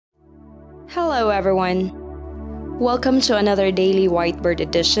Hello everyone! Welcome to another daily whiteboard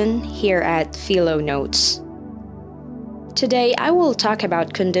edition here at PHILO-notes. Today I will talk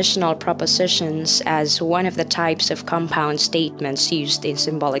about conditional propositions as one of the types of compound statements used in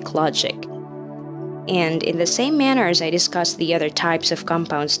symbolic logic. And in the same manner as I discussed the other types of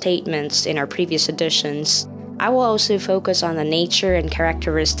compound statements in our previous editions, I will also focus on the nature and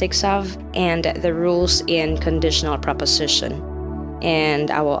characteristics of and the rules in conditional proposition. And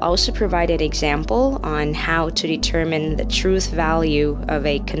I will also provide an example on how to determine the truth value of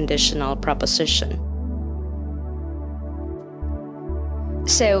a conditional proposition.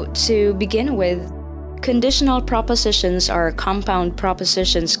 So, to begin with, conditional propositions are compound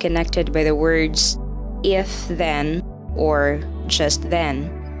propositions connected by the words if, then, or just then.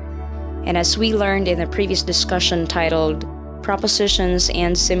 And as we learned in the previous discussion titled Propositions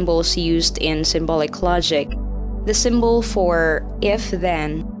and Symbols Used in Symbolic Logic, the symbol for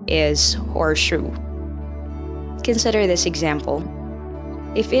if-then is horseshoe. Consider this example.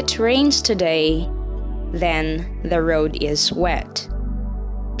 If it rains today, then the road is wet.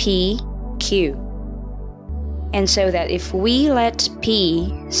 P, Q. And so that if we let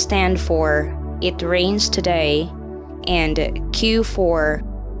P stand for it rains today and Q for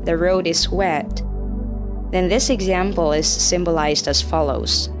the road is wet, then this example is symbolized as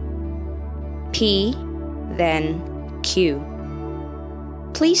follows. P, then Q.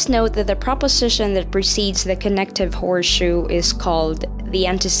 Please note that the proposition that precedes the connective horseshoe is called the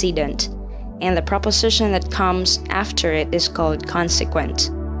antecedent, and the proposition that comes after it is called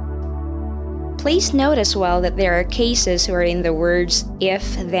consequent. Please note as well that there are cases wherein the words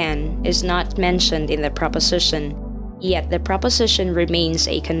if, then is not mentioned in the proposition, yet the proposition remains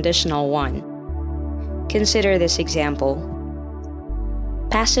a conditional one. Consider this example.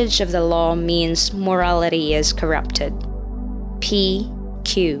 Passage of the law means morality is corrupted. P,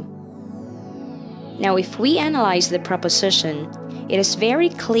 Q. Now, if we analyze the proposition, it is very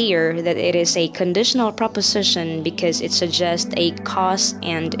clear that it is a conditional proposition because it suggests a cause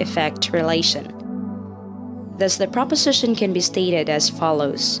and effect relation. Thus, the proposition can be stated as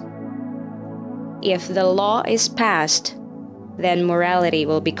follows. If the law is passed, then morality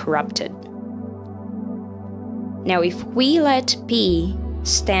will be corrupted. Now, if we let P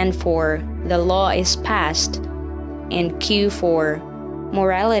stand for the law is passed and Q for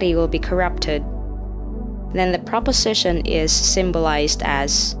morality will be corrupted, then the proposition is symbolized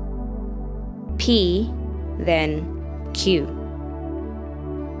as P, then Q.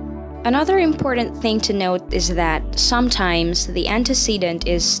 Another important thing to note is that sometimes the antecedent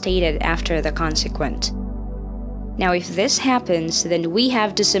is stated after the consequent. Now, if this happens, then we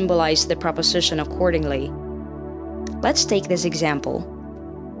have to symbolize the proposition accordingly. Let's take this example.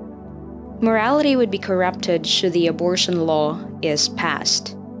 Morality would be corrupted should the abortion law is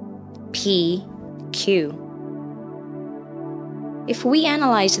passed. P, Q. If we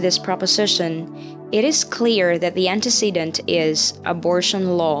analyze this proposition, it is clear that the antecedent is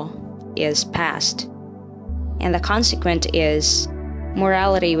abortion law is passed, and the consequent is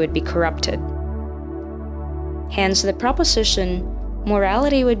morality would be corrupted. Hence, the proposition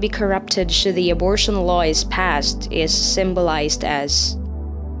morality would be corrupted should the abortion law is passed is symbolized as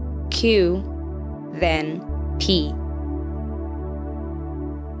Q, then P.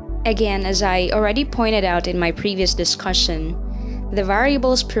 Again, as I already pointed out in my previous discussion, the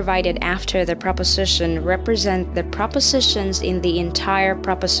variables provided after the proposition represent the propositions in the entire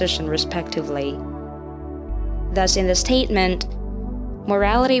proposition respectively. Thus, in the statement,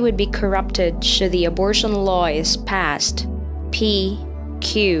 morality would be corrupted should the abortion law is passed, P,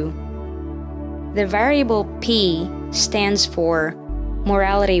 Q. The variable P stands for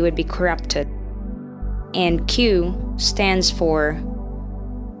morality would be corrupted, and Q stands for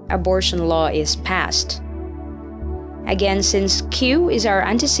abortion law is passed. Again, since Q is our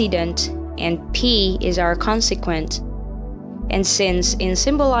antecedent and P is our consequent, and since in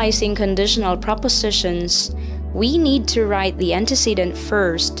symbolizing conditional propositions, we need to write the antecedent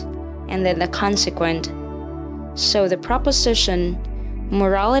first and then the consequent, so the proposition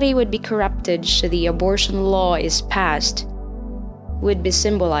morality would be corrupted should the abortion law is passed would be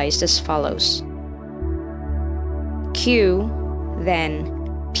symbolized as follows. Q,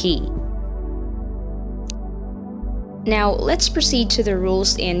 then P. Now, let's proceed to the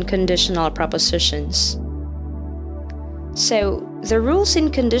rules in conditional propositions. So, the rules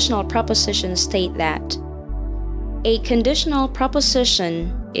in conditional propositions state that a conditional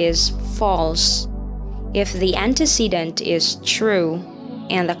proposition is false if the antecedent is true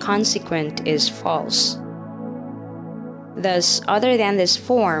and the consequent is false. Thus, other than this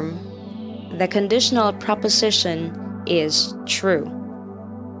form, the conditional proposition is true.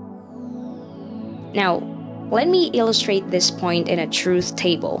 Now, let me illustrate this point in a truth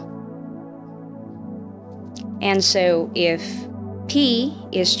table. And so if P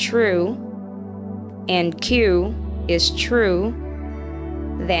is true and Q is true,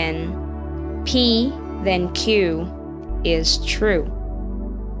 then P then Q is true.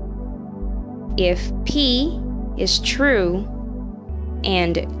 If P is true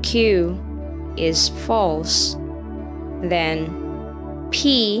and Q is false, then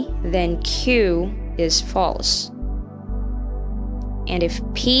P then Q is false. And if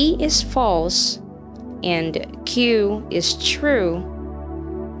P is false and Q is true,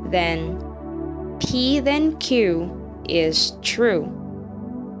 then P then Q is true.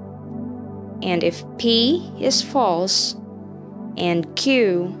 And if P is false and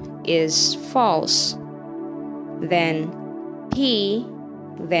Q is false, then P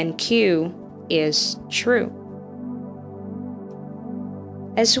then Q is true.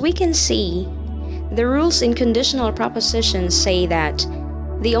 As we can see, the rules in conditional propositions say that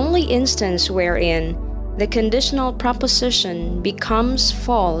the only instance wherein the conditional proposition becomes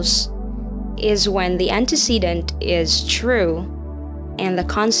false is when the antecedent is true and the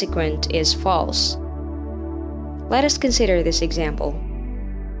consequent is false. Let us consider this example.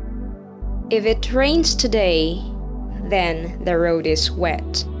 If it rains today, then the road is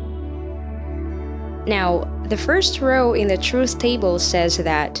wet. Now, the first row in the truth table says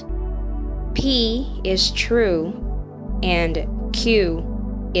that P is true and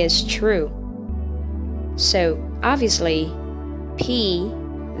Q is true. So, obviously, P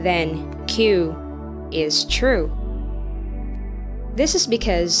then Q is true. This is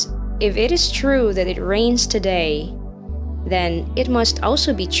because if it is true that it rains today, then it must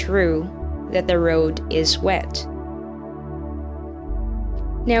also be true that the road is wet.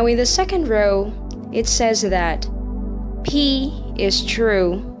 Now in the second row, it says that P is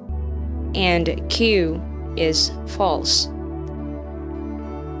true and Q is false.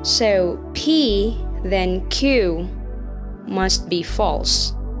 So P then Q must be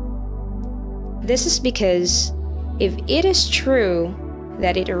false. This is because if it is true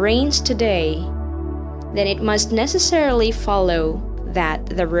that it rains today, then it must necessarily follow that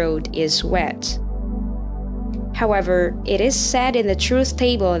the road is wet. However, it is said in the truth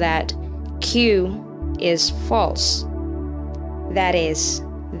table that Q is false. That is,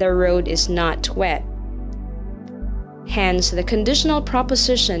 the road is not wet. Hence, the conditional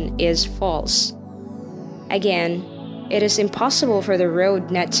proposition is false. Again, it is impossible for the road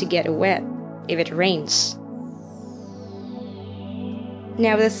not to get wet if it rains.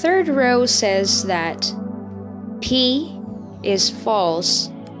 Now the third row says that P is false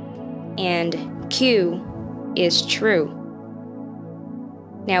and Q is true.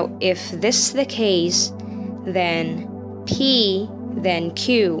 Now if this is the case, then P then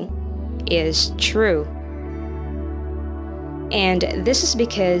Q is true. And this is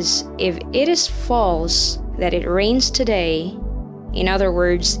because if it is false that it rains today, in other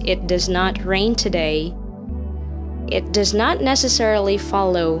words, it does not rain today, it does not necessarily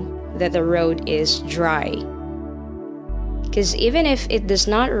follow that the road is dry. Because even if it does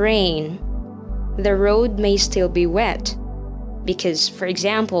not rain, the road may still be wet. Because, for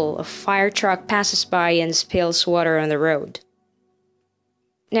example, a fire truck passes by and spills water on the road.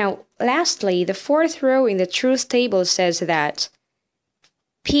 Now, lastly, the fourth row in the truth table says that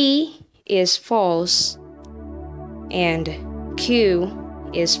P is false and Q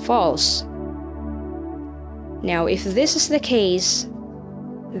is false. Now, if this is the case,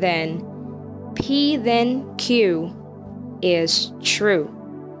 then P then Q is true.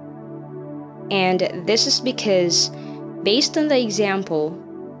 And this is because, based on the example,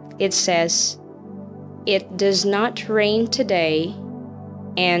 it says, it does not rain today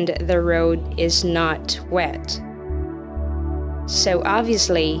and the road is not wet. So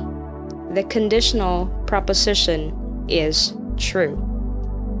obviously, the conditional proposition is true.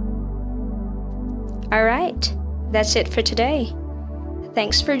 Alright, that's it for today.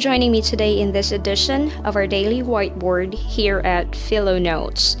 Thanks for joining me today in this edition of our daily whiteboard here at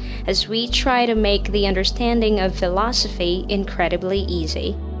PHILO-notes, as we try to make the understanding of philosophy incredibly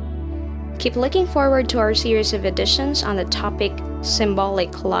easy. Keep looking forward to our series of editions on the topic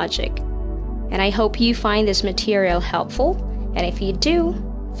symbolic logic. And I hope you find this material helpful, and if you do,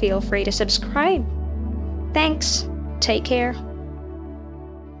 feel free to subscribe. Thanks. Take care.